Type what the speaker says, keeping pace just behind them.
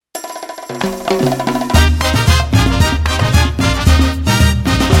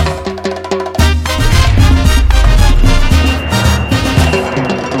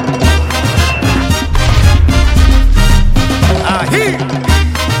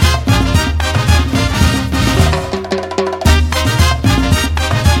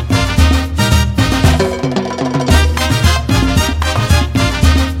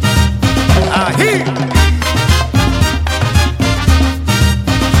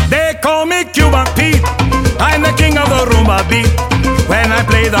the beat. When I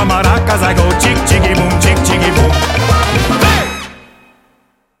play the maracas, I go chick, chiggy, boom, chick, chiggy, boom. Hey!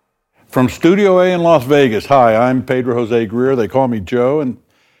 From Studio A in Las Vegas, hi, I'm Pedro Jose Greer. They call me Joe, and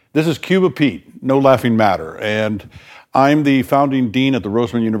this is Cuba Pete, No Laughing Matter. And I'm the founding dean at the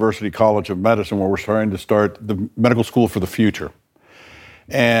Roseman University College of Medicine, where we're trying to start the medical school for the future.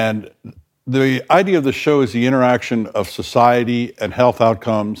 And the idea of the show is the interaction of society and health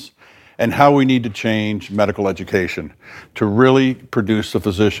outcomes and how we need to change medical education to really produce a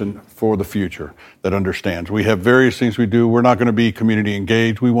physician for the future that understands. We have various things we do. We're not going to be community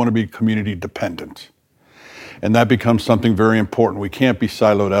engaged. We want to be community dependent. And that becomes something very important. We can't be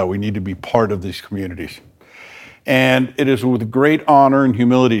siloed out. We need to be part of these communities. And it is with great honor and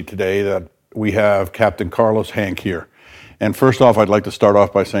humility today that we have Captain Carlos Hank here. And first off, I'd like to start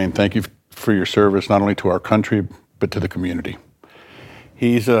off by saying thank you for your service, not only to our country, but to the community.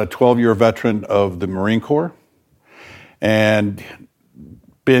 He's a 12-year veteran of the Marine Corps and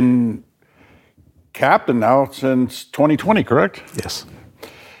been captain now since 2020, correct? Yes.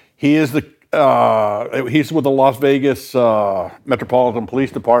 He is he's with the Las Vegas Metropolitan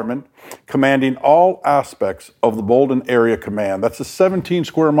Police Department, commanding all aspects of the Bolden Area Command. That's 17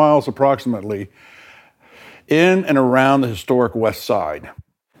 square miles approximately in and around the historic West Side.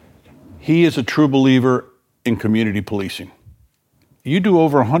 He is a true believer in community policing. You do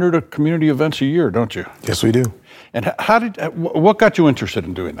over 100 community events a year, don't you? Yes, we do. And what got you interested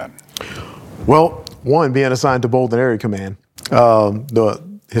in doing that? Well, one, being assigned to Bolden Area Command, the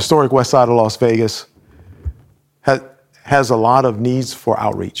historic West Side of Las Vegas has a lot of needs for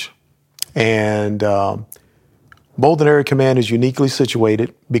outreach. And Bolden Area Command is uniquely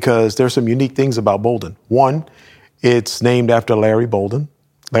situated because there's some unique things about Bolden. One, it's named after Larry Bolden.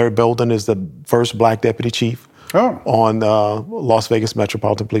 Larry Bolden is the first black deputy chief on Las Vegas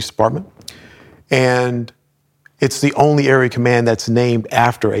Metropolitan Police Department. And it's the only area command that's named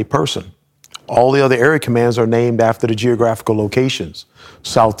after a person. All the other area commands are named after the geographical locations,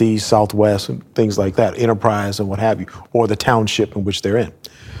 southeast, southwest, and things like that, Enterprise and what have you, or the township in which they're in.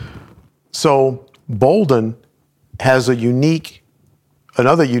 So Bolden has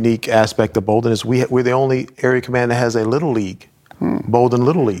another unique aspect of Bolden is we're the only area command that has a Little League, Bolden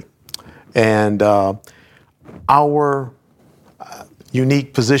Little League. And our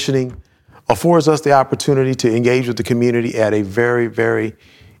unique positioning affords us the opportunity to engage with the community at a very, very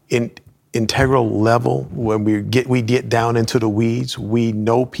integral level. When we get down into the weeds, we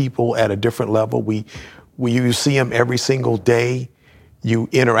know people at a different level. You see them every single day. You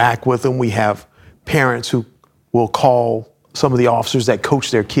interact with them. We have parents who will call some of the officers that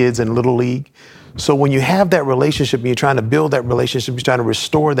coach their kids in Little League. So when you have that relationship and you're trying to build that relationship, you're trying to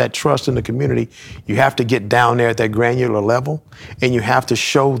restore that trust in the community, you have to get down there at that granular level and you have to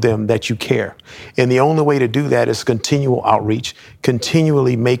show them that you care. And the only way to do that is continual outreach,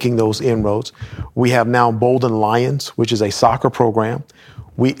 continually making those inroads. We have now Bolden Lions, which is a soccer program.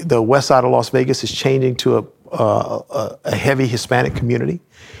 The west side of Las Vegas is changing to a heavy Hispanic community.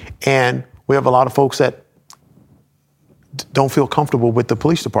 And we have a lot of folks that don't feel comfortable with the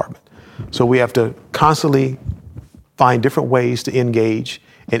police department. So we have to constantly find different ways to engage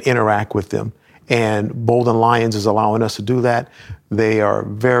and interact with them. And Bolden Lions is allowing us to do that.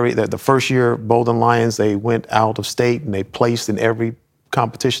 The first year Bolden Lions, they went out of state and they placed in every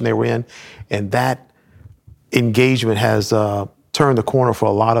competition they were in. And that engagement has turned the corner for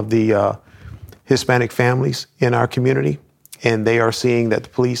a lot of the Hispanic families in our community. And they are seeing that the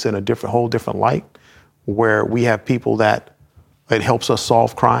police in a whole different light, where we have people that it helps us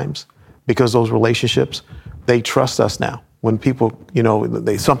solve crimes. Because those relationships, they trust us now. When people,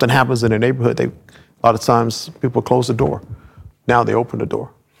 something happens in their neighborhood, a lot of times people close the door. Now they open the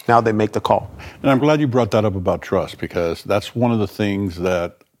door. Now they make the call. And I'm glad you brought that up about trust, because that's one of the things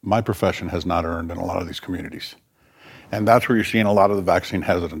that my profession has not earned in a lot of these communities. And that's where you're seeing a lot of the vaccine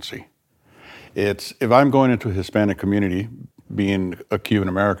hesitancy. If I'm going into a Hispanic community, being a Cuban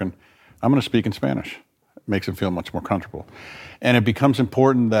American, I'm going to speak in Spanish. It makes them feel much more comfortable. And it becomes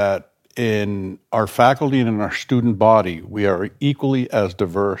important that in our faculty and in our student body, we are equally as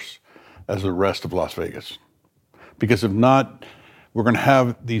diverse as the rest of Las Vegas. Because if not, we're going to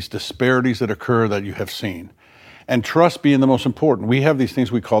have these disparities that occur that you have seen. And trust being the most important. We have these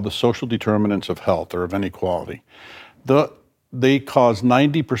things we call the social determinants of health or of inequality. They cause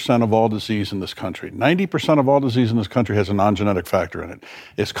 90% of all disease in this country. 90% of all disease in this country has a non-genetic factor in it.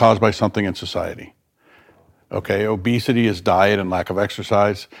 It's caused by something in society. Okay, obesity is diet and lack of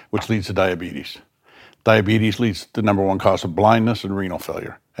exercise, which leads to diabetes. Diabetes leads to the number one cause of blindness and renal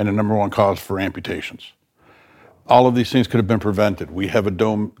failure, and the number one cause for amputations. all of these things could have been prevented. We have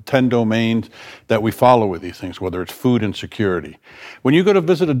 10 domains that we follow with these things, whether it's food insecurity. When you go to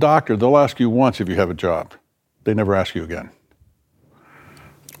visit a doctor, they'll ask you once if you have a job. They never ask you again.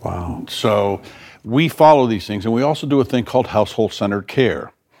 Wow. So we follow these things, and we also do a thing called household-centered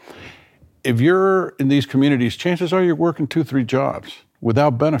care. If you're in these communities, chances are you're working 2-3 jobs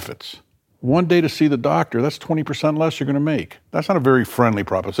without benefits. One day to see the doctor, that's 20% less you're going to make. That's not a very friendly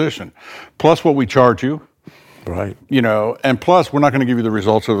proposition. Plus what we charge you. Right. You know, and plus we're not going to give you the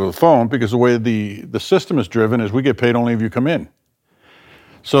results over the phone because the way the system is driven is we get paid only if you come in.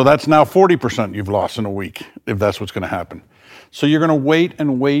 So that's now 40% you've lost in a week if that's what's going to happen. So you're going to wait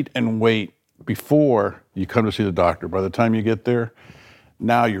and wait and wait before you come to see the doctor. By the time you get there,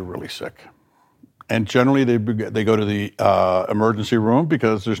 now you're really sick. And generally they go to the emergency room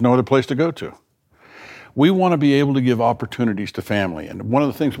because there's no other place to go to. We want to be able to give opportunities to family. And one of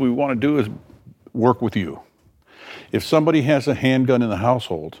the things we want to do is work with you. If somebody has a handgun in the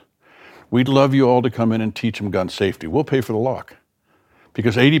household, we'd love you all to come in and teach them gun safety. We'll pay for the lock.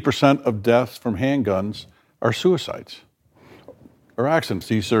 Because 80% of deaths from handguns are suicides or accidents.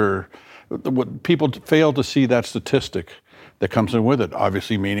 These are what people fail to see, that statistic that comes in with it,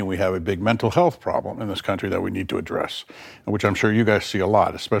 obviously meaning we have a big mental health problem in this country that we need to address, which I'm sure you guys see a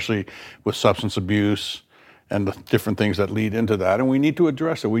lot, especially with substance abuse and the different things that lead into that. And we need to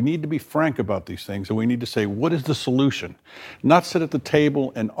address it. We need to be frank about these things, and we need to say, what is the solution? Not sit at the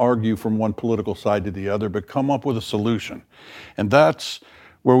table and argue from one political side to the other, but come up with a solution. And that's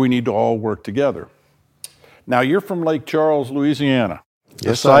where we need to all work together. Now, you're from Lake Charles, Louisiana.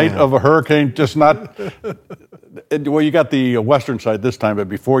 The site of a hurricane, just not, well, you got the western side this time, but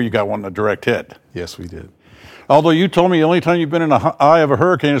before you got one, a direct hit. Yes, we did. Although you told me the only time you've been in the eye of a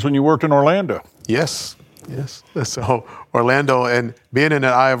hurricane is when you worked in Orlando. Yes. So Orlando, and being in the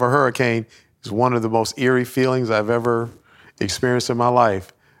eye of a hurricane is one of the most eerie feelings I've ever experienced in my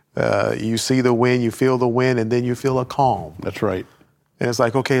life. You see the wind, you feel the wind, and then you feel a calm. That's right. And it's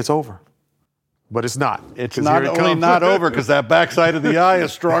like, okay, it's over. But it's not. It's not only not over because that back side of the eye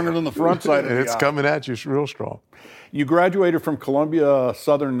is stronger than the front side of the eye. And it's coming at you real strong. You graduated from Columbia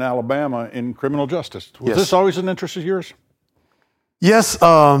Southern Alabama in criminal justice. Was this always an interest of yours? Yes.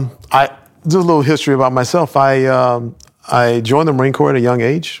 There's a little history about myself. I joined the Marine Corps at a young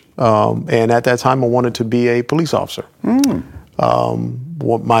age, and at that time I wanted to be a police officer.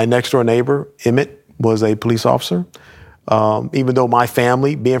 My next door neighbor, Emmett, was a police officer. Even though my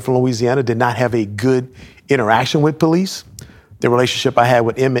family, being from Louisiana, did not have a good interaction with police, the relationship I had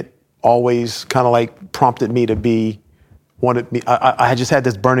with Emmett always kind of like prompted me to be, I just had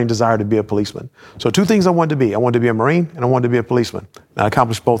this burning desire to be a policeman. So 2 things I wanted to be. I wanted to be a Marine and I wanted to be a policeman. And I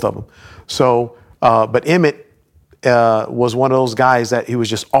accomplished both of them. So, but Emmett was one of those guys that he was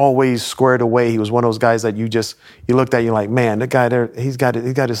just always squared away. He was one of those guys that you looked at, you're like, man, that guy there, he's got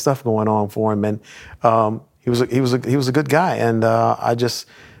his stuff going on for him. And he was a good guy. And I just,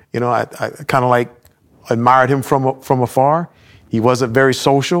 I kind of like admired him from afar. He wasn't very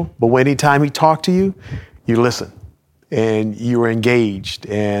social, but anytime he talked to you, you listened and you were engaged.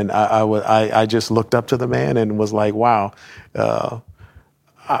 And I just looked up to the man and was like, wow,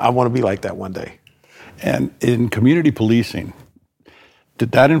 I want to be like that one day. And in community policing,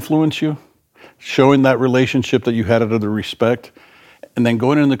 did that influence you? Showing that relationship that you had out of the respect, and then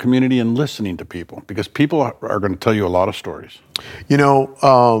going in the community and listening to people? Because people are going to tell you a lot of stories.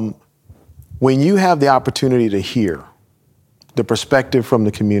 When you have the opportunity to hear the perspective from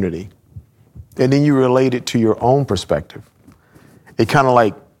the community, and then you relate it to your own perspective, it kind of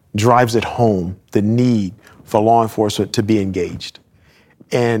like drives it home, the need for law enforcement to be engaged.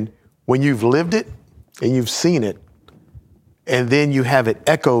 And when you've lived it and you've seen it, and then you have it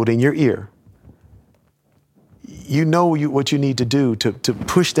echoed in your ear, you know what you need to do to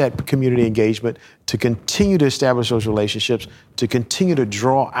push that community engagement, to continue to establish those relationships, to continue to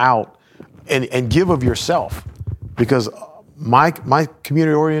draw out and give of yourself. Because my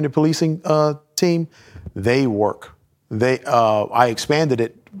community-oriented policing team, they work. I expanded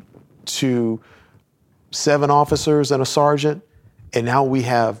it to 7 officers and a sergeant, and now we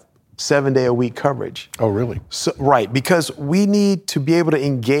have 7-day-a-week coverage. Oh, really? So, right, because we need to be able to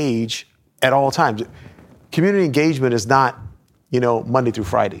engage at all times. Community engagement is not, Monday through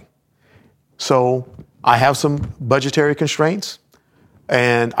Friday. So I have some budgetary constraints,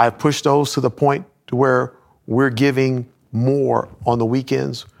 and I've pushed those to the point to where we're giving more on the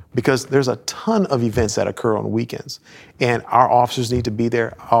weekends because there's a ton of events that occur on the weekends, and our officers need to be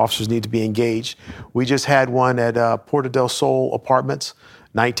there. Our officers need to be engaged. We just had one at Porta del Sol Apartments,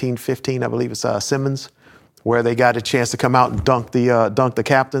 1915, I believe it's Simmons, where they got a chance to come out and dunk the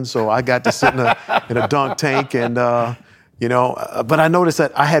captain. So I got to sit in a dunk tank, and but I noticed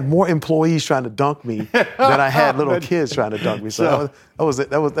that I had more employees trying to dunk me than I had little kids trying to dunk me. So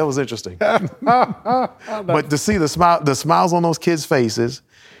that was interesting. But to see the smiles on those kids' faces,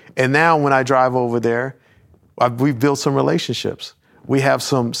 and now when I drive over there, we've built some relationships. We have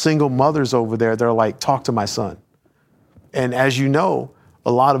some single mothers over there that are like, talk to my son. And as you know,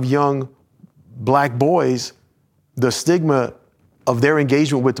 a lot of young black boys, the stigma of their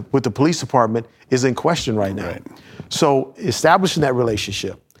engagement with the police department is in question right now. Right. So establishing that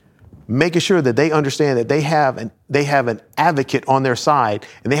relationship, making sure that they understand that they have an advocate on their side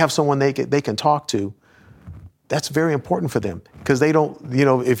and they have someone they can talk to, that's very important for them, because they don't,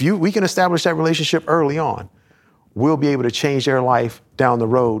 if we can establish that relationship early on, we'll be able to change their life down the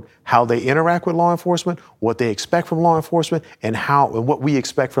road, how they interact with law enforcement, what they expect from law enforcement, and what we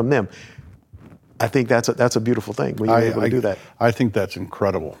expect from them. I think that's a beautiful thing when you're able to do that. I think that's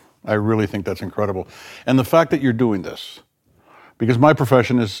incredible. I really think that's incredible. And the fact that you're doing this, because my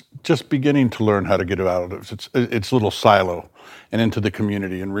profession is just beginning to learn how to get out of its little silo and into the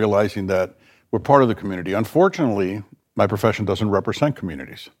community, and realizing that we're part of the community. Unfortunately, my profession doesn't represent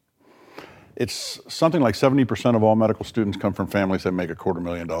communities. It's something like 70% of all medical students come from families that make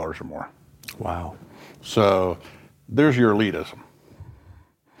 $250,000 or more. Wow. So there's your elitism.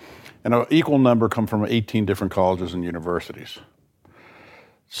 And an equal number come from 18 different colleges and universities.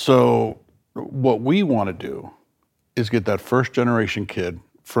 So what we want to do is get that first generation kid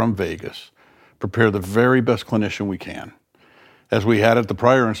from Vegas, prepare the very best clinician we can. As we had at the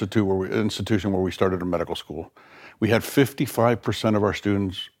prior institution where we started a medical school, we had 55% of our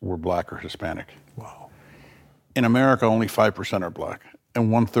students were black or Hispanic. Wow. In America, only 5% are black, and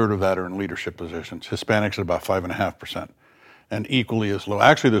 1/3 of that are in leadership positions. Hispanics at about 5.5%, and equally as low.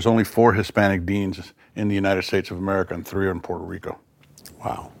 Actually, there's only 4 Hispanic deans in the United States of America, and 3 are in Puerto Rico.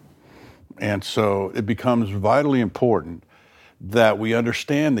 Wow. And so it becomes vitally important that we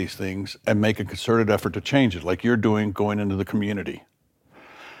understand these things and make a concerted effort to change it, like you're doing, going into the community.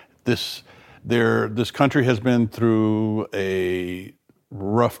 This country has been through a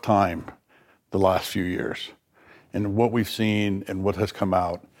rough time the last few years, and what we've seen and what has come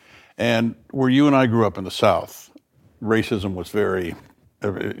out. And where you and I grew up in the South, racism was very,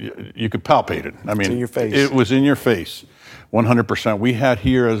 you could palpate it. I mean, it's in your face. It was in your face, 100%. We had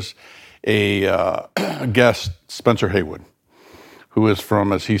here as a guest Spencer Haywood, who is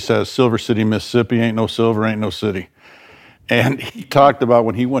from, as he says, Silver City, Mississippi. Ain't no silver, ain't no city. And he talked about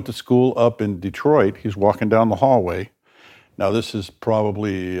when he went to school up in Detroit, he's walking down the hallway. Now, this is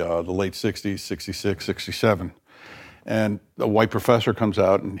probably the late 60s, 66, 67. And a white professor comes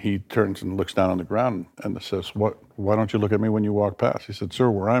out, and he turns and looks down on the ground and says, why don't you look at me when you walk past? He said, sir,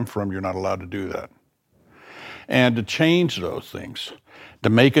 where I'm from, you're not allowed to do that. And to change those things, to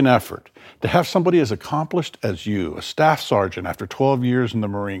make an effort, to have somebody as accomplished as you, a staff sergeant after 12 years in the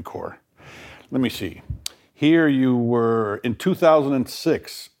Marine Corps. Let me see. Here you were, in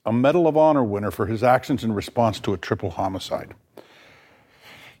 2006, a Medal of Honor winner for his actions in response to a triple homicide.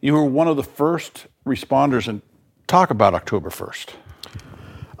 You were one of the first responders, and talk about October 1st.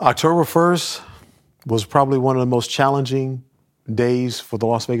 October 1st was probably one of the most challenging days for the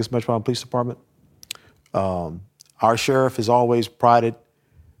Las Vegas Metropolitan Police Department. Our sheriff has always prided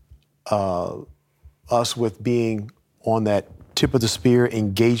us with being on that tip of the spear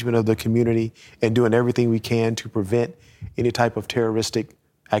engagement of the community and doing everything we can to prevent any type of terroristic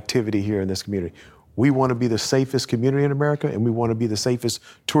activity here in this community. We want to be the safest community in America, and we want to be the safest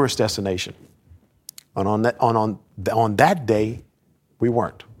tourist destination. And on that day, we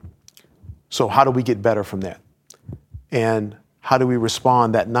weren't. So how do we get better from that? And how do we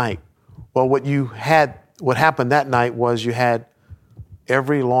respond that night? Well, what happened that night was you had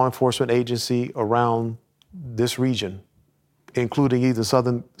every law enforcement agency around this region, including either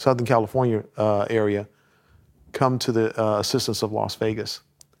Southern California area, come to the assistance of Las Vegas.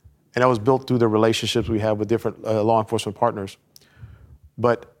 And that was built through the relationships we have with different law enforcement partners.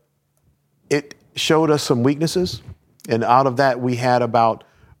 But it showed us some weaknesses, and out of that we had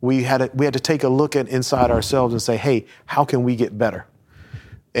to take a look at inside ourselves and say, hey, how can we get better?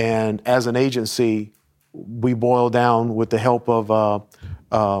 And as an agency, we boiled down with the help of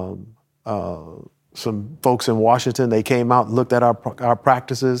some folks in Washington. They came out and looked at our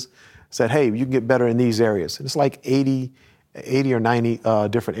practices, said, hey, you can get better in these areas. And it's like 80 or 90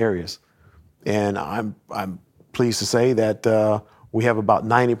 different areas. And I'm pleased to say that we have about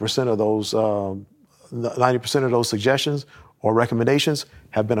 90% of those suggestions or recommendations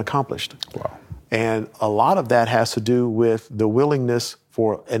have been accomplished. Wow. And a lot of that has to do with the willingness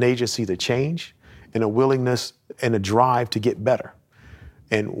for an agency to change and a willingness and a drive to get better.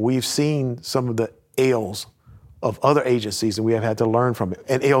 And we've seen some of the ails of other agencies, and we have had to learn from it,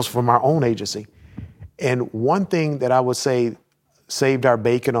 and ails from our own agency. And one thing that I would say saved our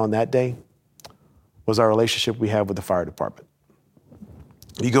bacon on that day was our relationship we have with the fire department.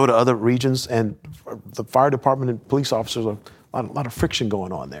 You go to other regions, and the fire department and police officers, a lot of friction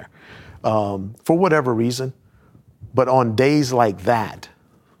going on there for whatever reason. But on days like that,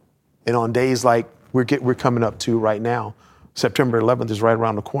 and on days like we're coming up to right now, September 11th is right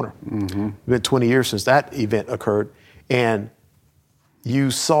around the corner. Mm-hmm. It's been 20 years since that event occurred, and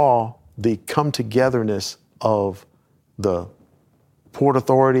you saw the come-togetherness of the Port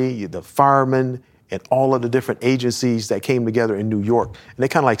Authority, the firemen, and all of the different agencies that came together in New York. And they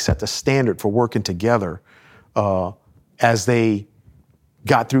kind of like set the standard for working together as they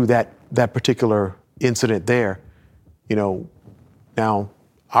got through that particular incident there. You know, now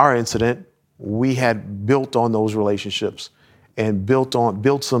our incident, we had built on those relationships and built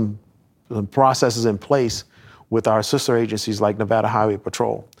some processes in place with our sister agencies like Nevada Highway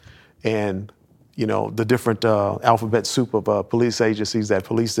Patrol and, you know, the different alphabet soup of police agencies that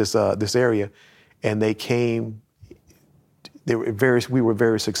police this area. And we were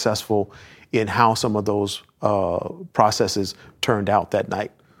very successful in how some of those processes turned out that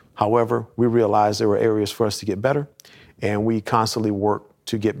night. However, we realized there were areas for us to get better, and we constantly work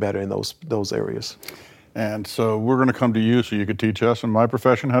to get better in those areas. And so we're going to come to you so you could teach us in my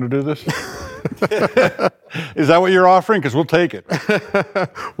profession how to do this? Is that what you're offering? Because we'll take it.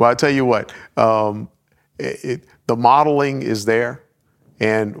 Well, I tell you what, the modeling is there,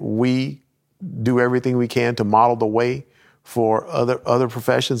 and we do everything we can to model the way for other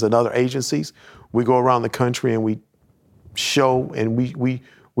professions and other agencies. We go around the country and we show, and we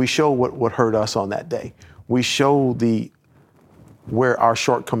show what hurt us on that day. We show where our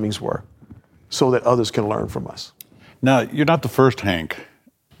shortcomings were so that others can learn from us. Now, you're not the first Hank.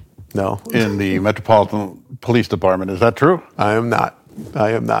 No. In the Metropolitan Police Department. Is that true? I am not.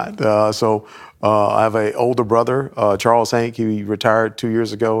 I have an older brother, Charles Hank. He retired 2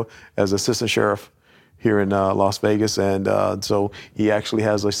 years ago as assistant sheriff here in Las Vegas, and so he actually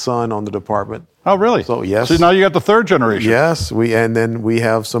has a son on the department. Oh, really? So yes. So now you got the third generation. Yes, and then we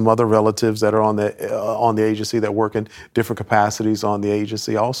have some other relatives that are on the agency that work in different capacities on the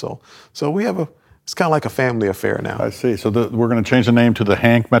agency also. So we have it's kind of like a family affair now. I see. So we're going to change the name to the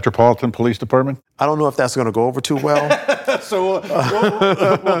Hank Metropolitan Police Department? I don't know if that's going to go over too well. So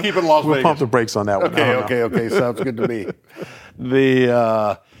we'll keep it Las Vegas. We'll pump the brakes on that one. Okay. Sounds good to me.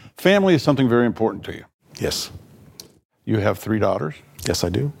 The family is something very important to you. Yes. You have 3 daughters? Yes, I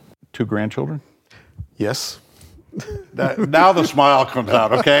do. 2 grandchildren? Yes. Now the smile comes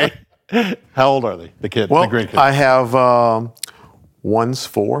out, okay? How old are they, the grandkids? I have one's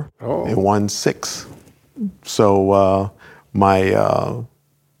 4 and one's 6. So my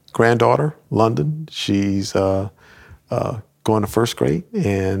granddaughter, London, she's going to first grade.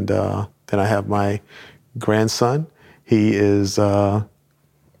 And then I have my grandson. He is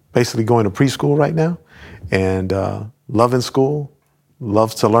basically going to preschool right now and loving school,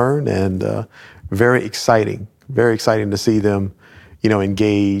 loves to learn, and very exciting to see them,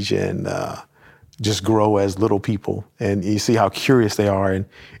 engage and just grow as little people. And you see how curious they are. And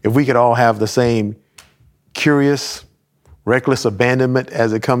if we could all have the same curious, reckless abandonment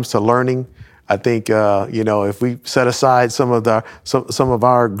as it comes to learning, I think, if we set aside some of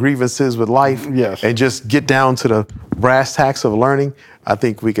our grievances with life, yes, and just get down to the brass tacks of learning, I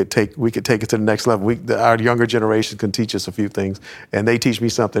think we could take it to the next level. Our younger generation can teach us a few things, and they teach me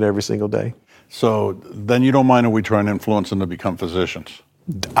something every single day. So then you don't mind if we try and influence them to become physicians?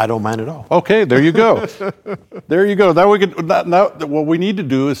 I don't mind at all. Okay, there you go. There you go. Now what we need to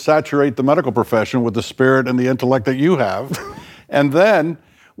do is saturate the medical profession with the spirit and the intellect that you have, and then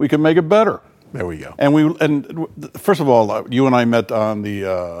we can make it better. There we go. And first of all, you and I met on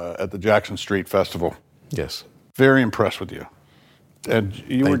at the Jackson Street Festival. Yes. Very impressed with you. And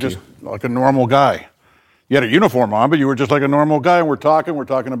you were just like a normal guy. You had a uniform on, but you were just like a normal guy. And we're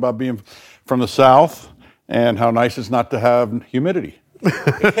talking about being from the South and how nice it's not to have humidity. We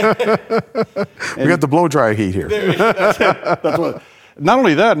got the blow dryer heat here. That's what. Not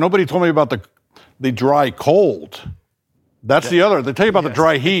only that, nobody told me about the dry cold. That's the other. They tell you about the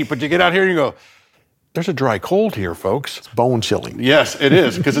dry heat, but you get out here and you go, there's a dry cold here, folks. It's bone chilling. Yes, it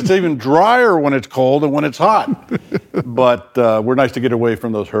is, because it's even drier when it's cold than when it's hot. But we're nice to get away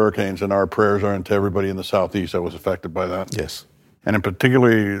from those hurricanes, and our prayers are into everybody in the Southeast that was affected by that. Yes. And in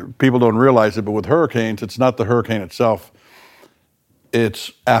particular, people don't realize it, but with hurricanes, it's not the hurricane itself.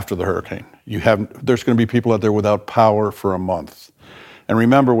 It's after the hurricane. There's going to be people out there without power for a month. And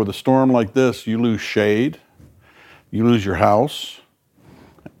remember, with a storm like this, you lose shade, you lose your house,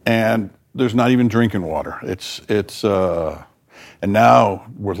 and there's not even drinking water. And now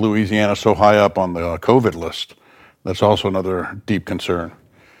with Louisiana so high up on the COVID list, that's also another deep concern.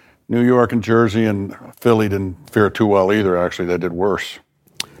 New York and Jersey and Philly didn't fare too well either, actually. They did worse.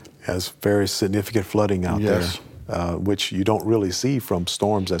 There's very significant flooding out Yes. there, which you don't really see from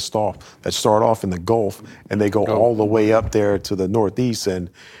storms that start off in the Gulf and they go all the way up there to the Northeast, and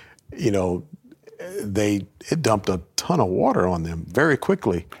it dumped a ton of water on them very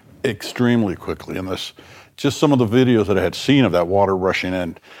quickly. Extremely quickly. And just some of the videos that I had seen of that water rushing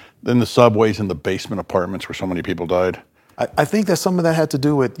in the subways and the basement apartments where so many people died. I think that some of that had to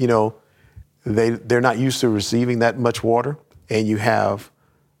do with, they're not used to receiving that much water, and you have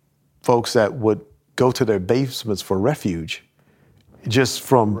folks that would go to their basements for refuge just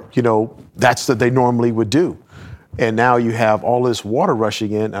from, that's what they normally would do. And now you have all this water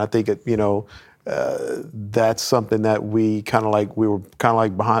rushing in. And I think, that's something that we were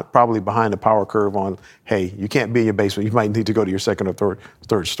probably behind the power curve on. Hey, you can't be in your basement. You might need to go to your second or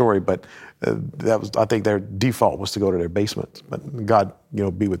third story. But I think their default was to go to their basement. But God,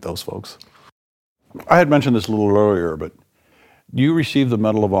 be with those folks. I had mentioned this a little earlier, but you received the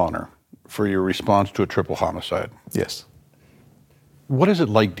Medal of Honor for your response to a triple homicide. Yes. What is it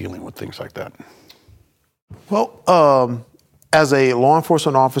like dealing with things like that? Well, as a law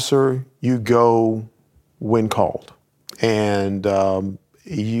enforcement officer, you go when called, and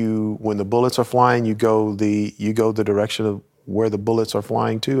when the bullets are flying, you go the direction of where the bullets are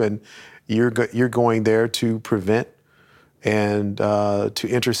flying to, and you're going there to prevent and to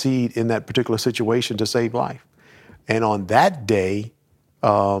intercede in that particular situation to save life. And on that day,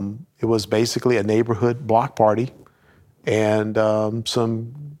 it was basically a neighborhood block party, and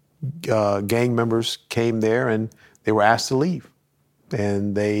some gang members came there and they were asked to leave,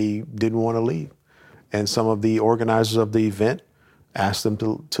 and they didn't want to leave. And some of the organizers of the event asked them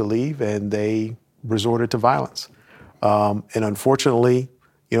to leave, and they resorted to violence. And unfortunately,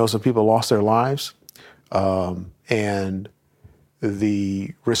 some people lost their lives. And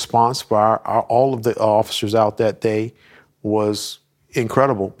the response by all of the officers out that day was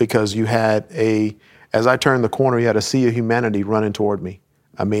incredible, because you had as I turned the corner, you had a sea of humanity running toward me.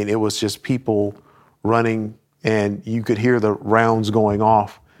 I mean, it was just people running, and you could hear the rounds going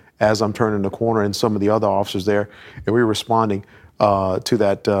off as I'm turning the corner, and some of the other officers there, and we were responding to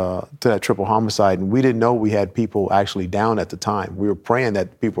that triple homicide. And we didn't know we had people actually down at the time. We were praying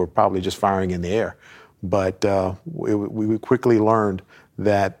that people were probably just firing in the air. But we quickly learned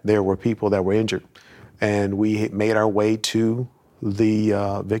that there were people that were injured. And we made our way to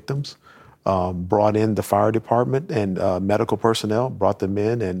the victims, brought in the fire department and medical personnel, brought them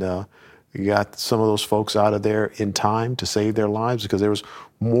in, and we got some of those folks out of there in time to save their lives, because there was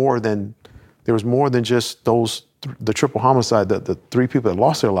more than just the triple homicide, the three people that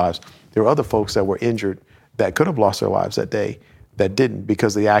lost their lives. There were other folks that were injured that could have lost their lives that day that didn't,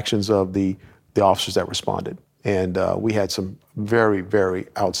 because of the actions of the officers that responded. And we had some very, very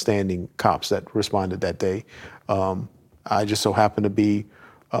outstanding cops that responded that day. I just so happened to be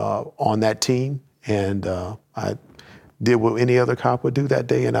on that team, and I did what any other cop would do that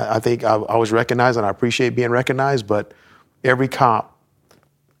day. And I think I was recognized, and I appreciate being recognized, but every cop,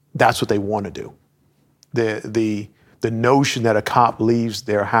 that's what they want to do. The notion that a cop leaves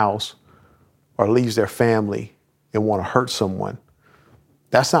their house or leaves their family and want to hurt someone,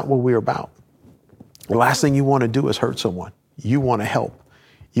 that's not what we're about. The last thing you want to do is hurt someone. You want to help.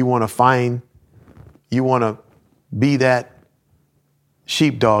 You want to be that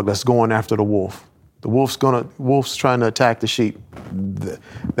sheepdog that's going after the wolf. The wolf's trying to attack the sheep.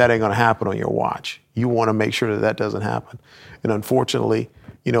 That ain't going to happen on your watch. You want to make sure that doesn't happen. And unfortunately,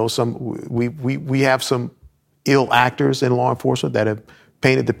 we have some ill actors in law enforcement that have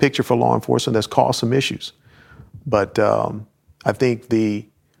painted the picture for law enforcement that's caused some issues. But I think the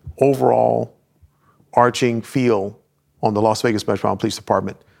overall arching feel on the Las Vegas Metropolitan Police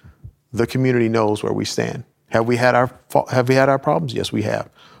Department, the community knows where we stand. Have we had our problems? Yes, we have.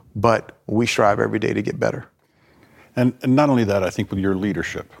 But we strive every day to get better. And not only that, I think with your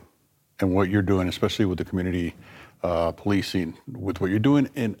leadership and what you're doing, especially with the community policing, with what you're doing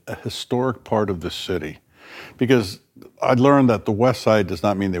in a historic part of the city. Because I learned that the west side does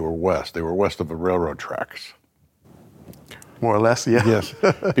not mean they were west. They were west of the railroad tracks. More or less, yeah. Yes,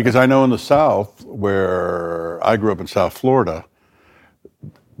 because I know in the South, where I grew up in South Florida,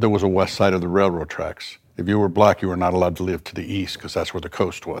 there was a west side of the railroad tracks. If you were black, you were not allowed to live to the east, because that's where the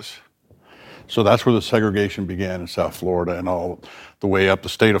coast was. So that's where the segregation began in South Florida and all the way up the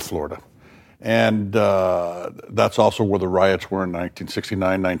state of Florida. And that's also where the riots were in 1969,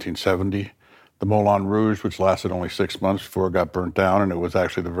 1970. The Moulin Rouge, which lasted only 6 months before it got burnt down, and it was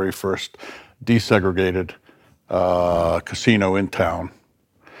actually the very first desegregated casino in town.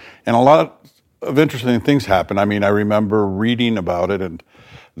 And a lot of interesting things happened. I mean, I remember reading about it, and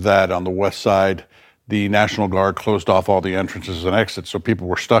that on the west side, the National Guard closed off all the entrances and exits, so people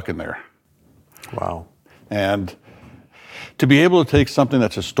were stuck in there. Wow. And to be able to take something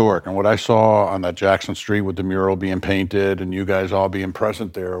that's historic, and what I saw on that Jackson Street with the mural being painted and you guys all being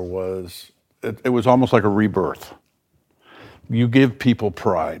present there was, it was almost like a rebirth. You give people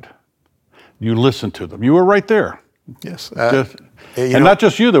pride. You listen to them. You were right there. Yes. And not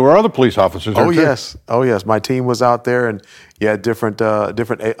just you, there were other police officers there too. Yes. Oh, yes. My team was out there, and you had different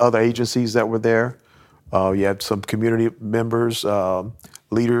other agencies that were there. You had some community members,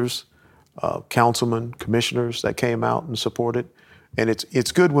 leaders, councilmen, commissioners that came out and supported. And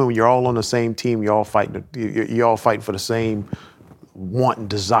it's good when you're all on the same team. You're all fighting for the same want and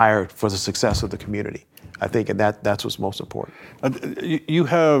desire for the success of the community. I think, and that's what's most important. You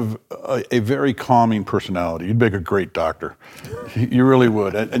have a very calming personality. You'd make a great doctor. You really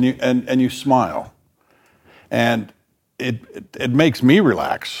would, and you smile, and it makes me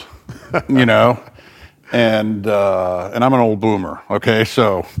relax, you know. And I'm an old boomer, okay?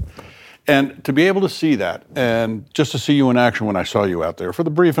 So, and to be able to see that, and just to see you in action when I saw you out there for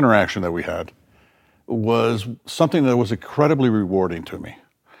the brief interaction that we had, was something that was incredibly rewarding to me.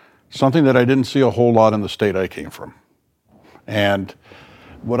 Something that I didn't see a whole lot in the state I came from. And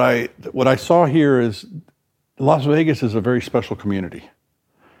what I saw here is Las Vegas is a very special community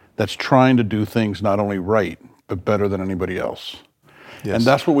that's trying to do things not only right, but better than anybody else. Yes. And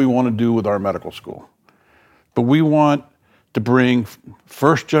that's what we want to do with our medical school. But we want to bring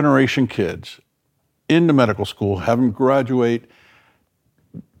first-generation kids into medical school, have them graduate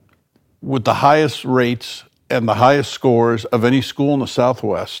with the highest rates and the highest scores of any school in the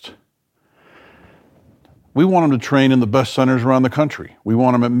Southwest. We want them to train in the best centers around the country. We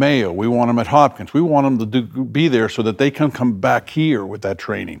want them at Mayo. We want them at Hopkins. We want them to be there so that they can come back here with that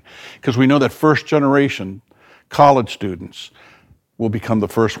training. Because we know that first-generation college students will become the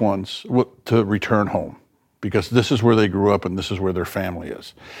first ones to return home, because this is where they grew up and this is where their family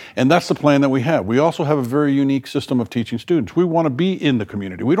is. And that's the plan that we have. We also have a very unique system of teaching students. We want to be in the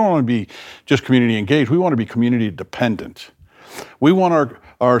community. We don't want to be just community engaged. We want to be community dependent. We want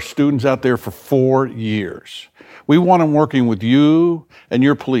our students out there for 4 years. We want them working with you and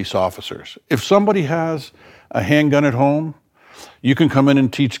your police officers. If somebody has a handgun at home, you can come in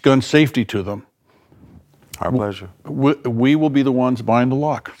and teach gun safety to them. Our pleasure. We will be the ones buying the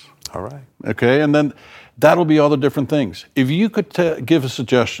locks. All right. Okay, and then that'll be all the different things. If you could give a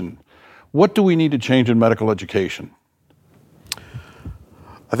suggestion, what do we need to change in medical education?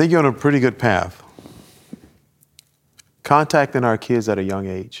 I think you're on a pretty good path. Contacting our kids at a young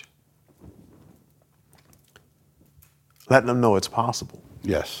age. Letting them know it's possible.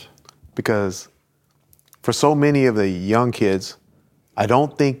 Yes. Because for so many of the young kids, I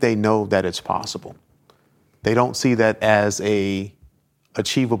don't think they know that it's possible. They don't see that as a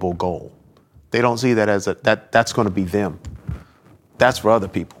achievable goal. They don't see that as that's going to be them. That's for other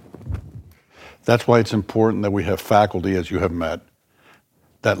people. That's why it's important that we have faculty, as you have met,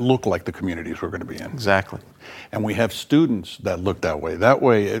 that look like the communities we're going to be in. Exactly. And we have students that look that way. That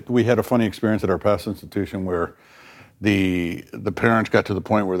way, we had a funny experience at our past institution where the parents got to the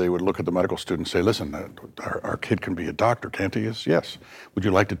point where they would look at the medical student and say, listen, our kid can be a doctor, can't he? Yes. Would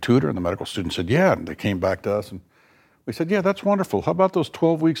you like to tutor? And the medical student said, yeah. And they came back to us and we said, yeah, that's wonderful. How about those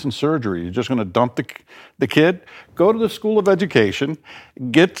 12 weeks in surgery? You're just going to dump the kid? Go to the School of Education,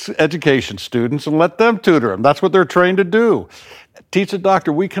 get education students, and let them tutor them. That's what they're trained to do. Teach a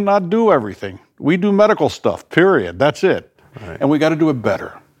doctor, we cannot do everything. We do medical stuff, period. That's it. Right. And we got to do it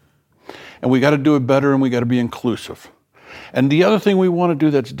better. And we got to do it better, and we got to be inclusive. And the other thing we want to do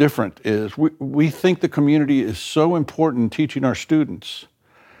that's different is we think the community is so important in teaching our students.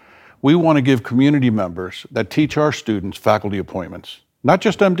 We want to give community members that teach our students faculty appointments, not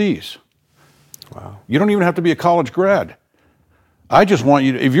just MDs. Wow. You don't even have to be a college grad. I just want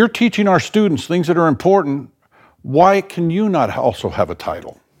you to, if you're teaching our students things that are important, why can you not also have a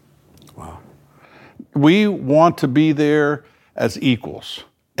title? Wow. We want to be there as equals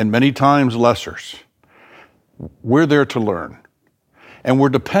and many times lessers. We're there to learn. And we're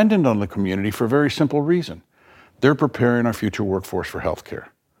dependent on the community for a very simple reason. They're preparing our future workforce for healthcare,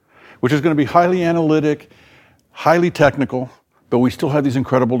 which is going to be highly analytic, highly technical, but we still have these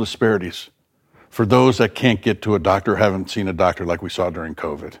incredible disparities for those that can't get to a doctor, haven't seen a doctor like we saw during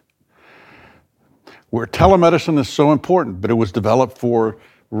COVID. Where telemedicine is so important, but it was developed for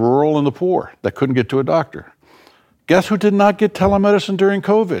rural and the poor that couldn't get to a doctor. Guess who did not get telemedicine during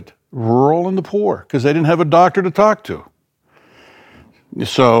COVID? Rural and the poor, because they didn't have a doctor to talk to.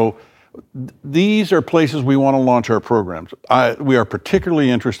 So these are places we want to launch our programs. We are particularly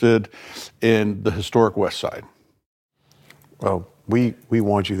interested in the historic West Side. Well, we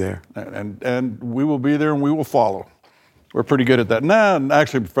want you there. And we will be there and we will follow. We're pretty good at that.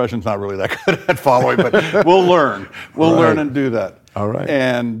 Actually, profession's not really that good at following, but we'll learn. We'll learn and do that. All right.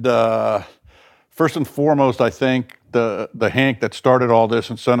 And first and foremost, I think the Hank that started all this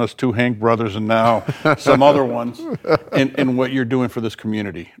and sent us 2 Hank brothers and now some other ones in what you're doing for this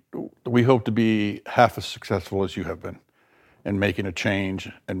community. We hope to be half as successful as you have been in making a change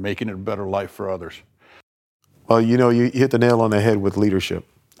and making it a better life for others. Well, you hit the nail on the head with leadership.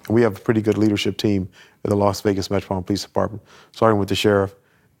 We have a pretty good leadership team at the Las Vegas Metropolitan Police Department, starting with the sheriff,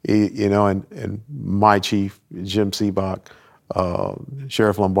 and my chief, Jim Seebach,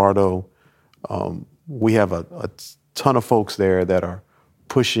 Sheriff Lombardo. We have a ton of folks there that are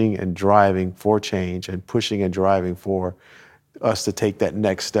pushing and driving for change and pushing and driving for us to take that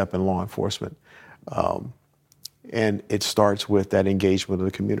next step in law enforcement. And it starts with that engagement of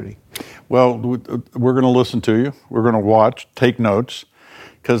the community. Well, we're going to listen to you. We're going to watch, take notes,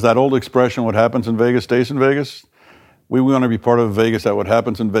 because that old expression, what happens in Vegas stays in Vegas, we want to be part of Vegas, that what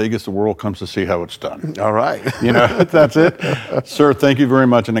happens in Vegas, the world comes to see how it's done. All right. That's it. Sir, thank you very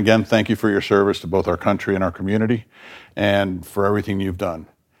much. And again, thank you for your service to both our country and our community and for everything you've done.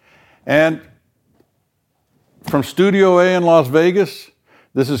 And from Studio A in Las Vegas,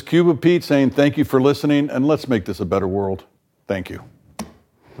 this is Cuba Pete saying thank you for listening, and let's make this a better world. Thank you.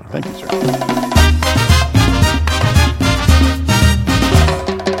 Thank you, sir.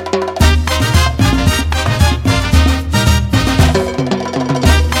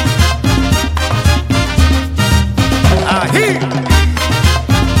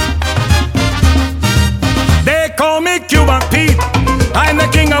 Cuban Pete, I'm the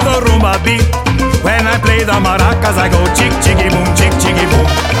king of the rumba beat. When I play the maracas, I go chick, chiggy, boom, chick, chiggy, boom.